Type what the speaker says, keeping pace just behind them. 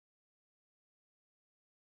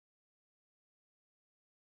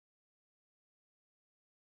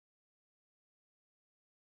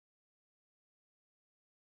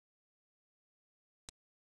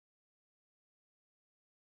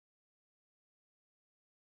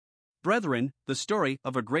Brethren, the story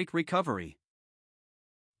of a great recovery.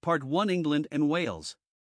 Part 1, England and Wales.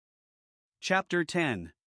 Chapter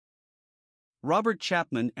 10. Robert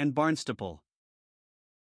Chapman and Barnstaple.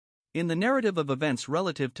 In the narrative of events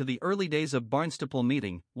relative to the early days of Barnstaple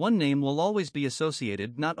meeting, one name will always be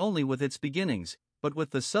associated not only with its beginnings, but with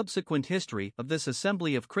the subsequent history of this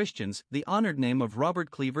assembly of Christians, the honored name of Robert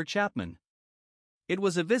Cleaver Chapman. It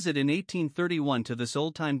was a visit in 1831 to this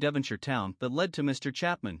old-time Devonshire town that led to Mr.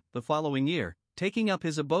 Chapman, the following year, taking up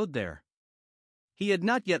his abode there. He had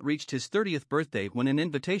not yet reached his 30th birthday when an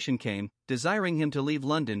invitation came, desiring him to leave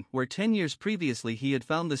London, where 10 years previously he had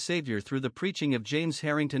found the Saviour through the preaching of James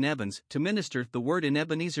Harrington Evans, to minister the word in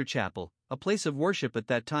Ebenezer Chapel, a place of worship at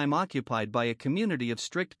that time occupied by a community of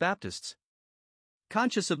strict Baptists.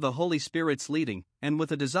 Conscious of the Holy Spirit's leading, and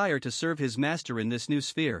with a desire to serve his master in this new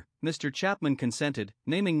sphere, Mr. Chapman consented,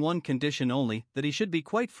 naming one condition only, that he should be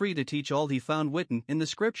quite free to teach all he found written in the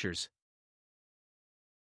Scriptures.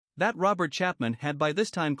 That Robert Chapman had by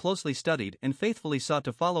this time closely studied and faithfully sought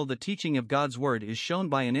to follow the teaching of God's Word is shown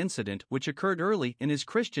by an incident which occurred early in his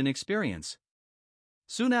Christian experience.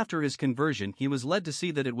 Soon after his conversion, he was led to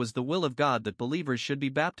see that it was the will of God that believers should be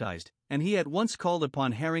baptized, and he at once called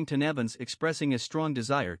upon Harrington Evans, expressing a strong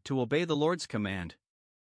desire to obey the Lord's command.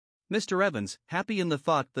 Mr. Evans, happy in the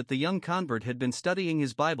thought that the young convert had been studying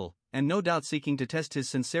his Bible, and no doubt seeking to test his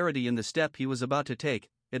sincerity in the step he was about to take,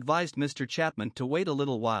 advised Mr. Chapman to wait a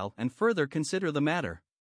little while and further consider the matter.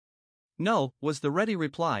 "No," was the ready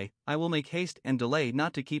reply, "I will make haste and delay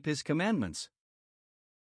not to keep his commandments."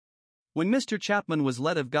 When Mr. Chapman was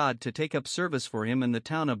led of God to take up service for him in the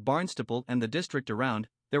town of Barnstaple and the district around,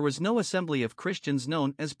 there was no assembly of Christians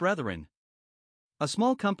known as brethren. A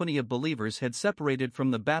small company of believers had separated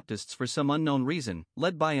from the Baptists for some unknown reason,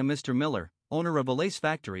 led by a Mr. Miller, owner of a lace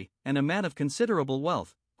factory, and a man of considerable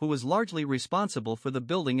wealth, who was largely responsible for the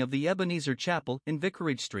building of the Ebenezer Chapel in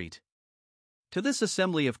Vicarage Street. To this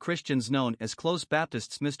assembly of Christians known as Close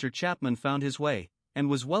Baptists Mr. Chapman found his way, and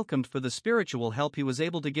was welcomed for the spiritual help he was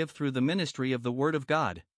able to give through the ministry of the Word of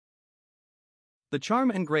God. The charm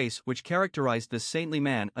and grace which characterized this saintly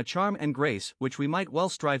man, a charm and grace which we might well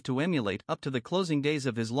strive to emulate up to the closing days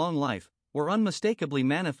of his long life, were unmistakably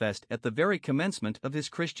manifest at the very commencement of his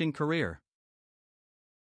Christian career.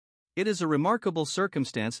 It is a remarkable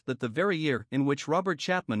circumstance that the very year in which Robert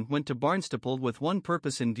Chapman went to Barnstaple with one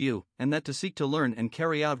purpose in view, and that to seek to learn and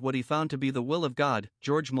carry out what he found to be the will of God,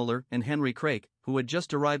 George Muller and Henry Craik, who had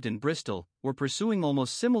just arrived in Bristol, were pursuing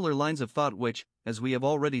almost similar lines of thought which, as we have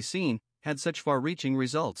already seen, had such far-reaching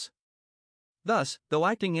results. Thus, though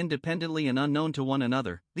acting independently and unknown to one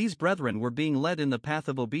another, these brethren were being led in the path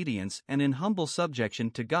of obedience and in humble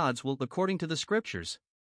subjection to God's will according to the Scriptures.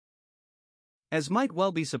 As might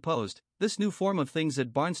well be supposed, this new form of things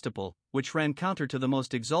at Barnstaple, which ran counter to the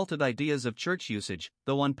most exalted ideas of church usage,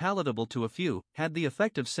 though unpalatable to a few, had the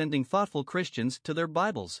effect of sending thoughtful Christians to their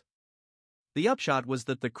Bibles. The upshot was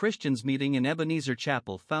that the Christians meeting in Ebenezer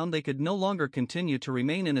Chapel found they could no longer continue to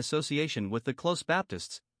remain in association with the Close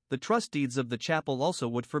Baptists. The trust deeds of the chapel also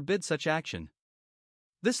would forbid such action.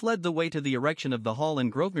 This led the way to the erection of the hall in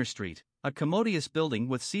Grosvenor Street, a commodious building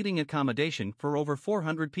with seating accommodation for over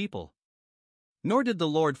 400 people. Nor did the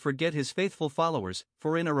Lord forget his faithful followers,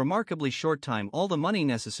 for in a remarkably short time all the money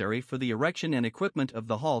necessary for the erection and equipment of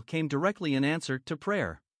the hall came directly in answer to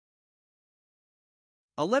prayer.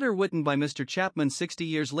 A letter written by Mr. Chapman 60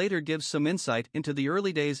 years later gives some insight into the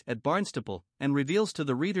early days at Barnstaple, and reveals to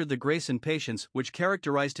the reader the grace and patience which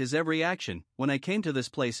characterized his every action. "When I came to this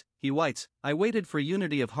place," he writes, "I waited for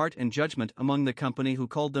unity of heart and judgment among the company who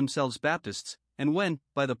called themselves Baptists, and when,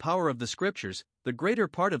 by the power of the Scriptures, the greater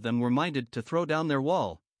part of them were minded to throw down their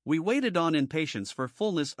wall, we waited on in patience for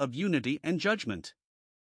fullness of unity and judgment.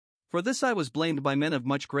 For this I was blamed by men of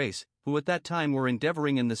much grace, who at that time were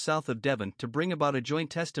endeavoring in the south of Devon to bring about a joint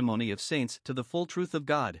testimony of saints to the full truth of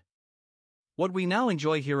God. What we now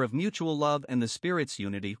enjoy here of mutual love and the Spirit's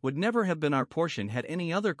unity would never have been our portion had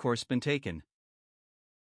any other course been taken."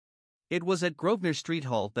 It was at Grosvenor Street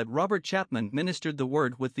Hall that Robert Chapman ministered the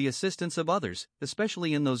word with the assistance of others,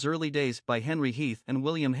 especially in those early days by Henry Heath and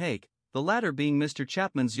William Hague, the latter being Mr.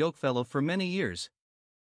 Chapman's yokefellow for many years.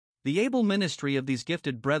 The able ministry of these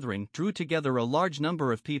gifted brethren drew together a large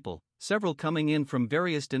number of people, several coming in from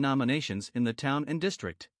various denominations in the town and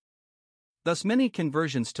district. Thus many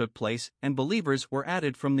conversions took place, and believers were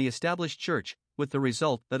added from the established church, with the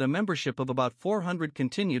result that a membership of about 400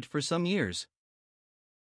 continued for some years.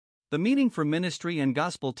 The meeting for ministry and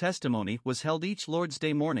gospel testimony was held each Lord's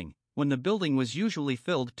Day morning, when the building was usually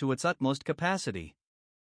filled to its utmost capacity.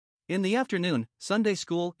 In the afternoon, Sunday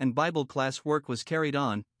school and Bible class work was carried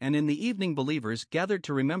on, and in the evening believers gathered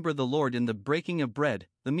to remember the Lord in the breaking of bread,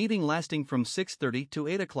 the meeting lasting from 6:30 to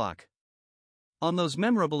 8 o'clock. On those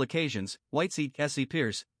memorable occasions, Whiteside S.E.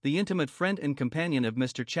 Pierce, the intimate friend and companion of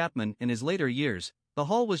Mr. Chapman in his later years, the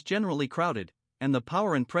hall was generally crowded, and the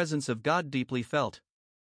power and presence of God deeply felt.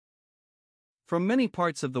 From many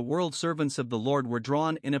parts of the world, servants of the Lord were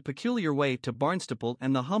drawn in a peculiar way to Barnstaple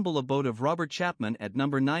and the humble abode of Robert Chapman at No.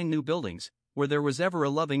 9 New Buildings, where there was ever a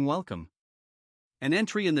loving welcome. An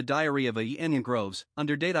entry in the diary of A. N. Groves,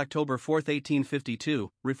 under date October 4,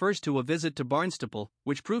 1852, refers to a visit to Barnstaple,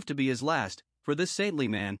 which proved to be his last, for this saintly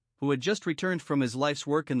man, who had just returned from his life's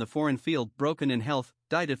work in the foreign field broken in health,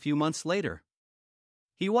 died a few months later.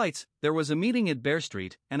 He writes, "There was a meeting at Bear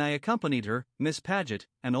Street, and I accompanied her, Miss Paget,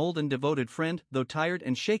 an old and devoted friend, though tired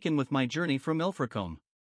and shaken with my journey from Ilfracombe.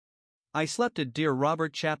 I slept at dear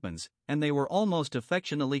Robert Chapman's, and they were almost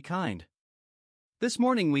affectionately kind. This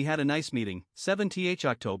morning we had a nice meeting, 7th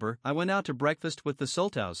October. I went out to breakfast with the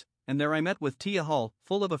Soltows, and there I met with Tia Hall,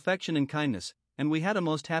 full of affection and kindness, and we had a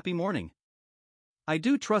most happy morning. I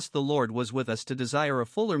do trust the Lord was with us to desire a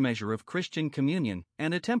fuller measure of Christian communion,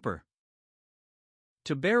 and a temper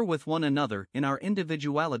to bear with one another in our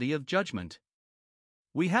individuality of judgment.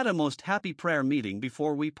 We had a most happy prayer meeting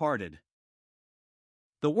before we parted."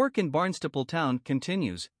 The work in Barnstaple town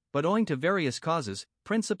continues, but owing to various causes,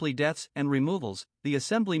 principally deaths and removals, the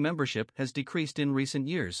assembly membership has decreased in recent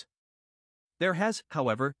years. There has,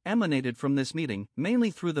 however, emanated from this meeting, mainly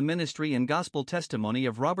through the ministry and gospel testimony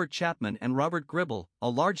of Robert Chapman and Robert Gribble, a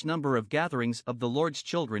large number of gatherings of the Lord's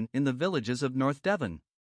children in the villages of North Devon.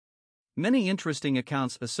 Many interesting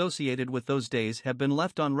accounts associated with those days have been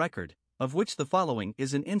left on record, of which the following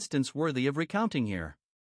is an instance worthy of recounting here.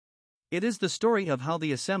 It is the story of how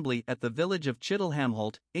the assembly at the village of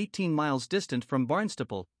Chittlehamholt, 18 miles distant from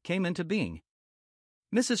Barnstaple, came into being.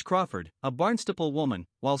 Mrs. Crawford, a Barnstaple woman,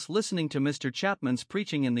 whilst listening to Mr. Chapman's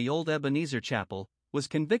preaching in the old Ebenezer Chapel, was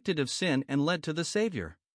convicted of sin and led to the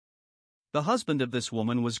Saviour. The husband of this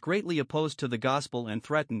woman was greatly opposed to the gospel and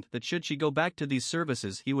threatened that should she go back to these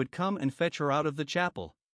services he would come and fetch her out of the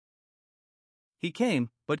chapel. He came,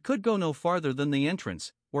 but could go no farther than the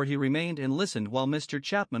entrance, where he remained and listened while Mr.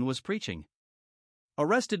 Chapman was preaching.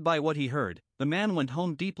 Arrested by what he heard, the man went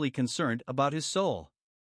home deeply concerned about his soul.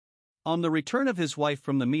 On the return of his wife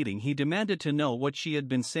from the meeting, he demanded to know what she had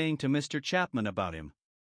been saying to Mr. Chapman about him.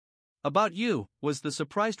 "About you," was the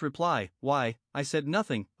surprised reply. "Why, I said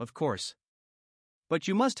nothing, of course." "But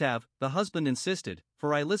you must have," the husband insisted,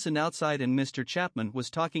 "for I listened outside and Mr. Chapman was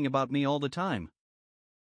talking about me all the time."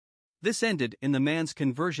 This ended in the man's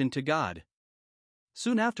conversion to God.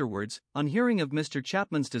 Soon afterwards, on hearing of Mr.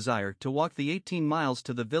 Chapman's desire to walk the 18 miles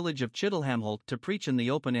to the village of Chittlehamholt to preach in the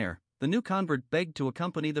open air, the new convert begged to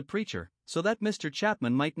accompany the preacher, so that Mr.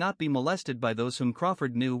 Chapman might not be molested by those whom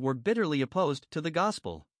Crawford knew were bitterly opposed to the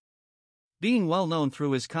gospel. Being well known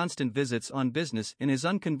through his constant visits on business in his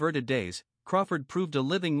unconverted days, Crawford proved a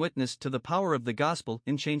living witness to the power of the gospel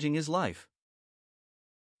in changing his life.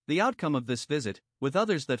 The outcome of this visit, with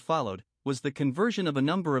others that followed, was the conversion of a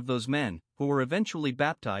number of those men, who were eventually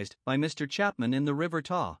baptized by Mr. Chapman in the River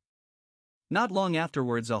Tawe. Not long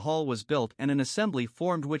afterwards a hall was built and an assembly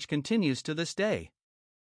formed which continues to this day.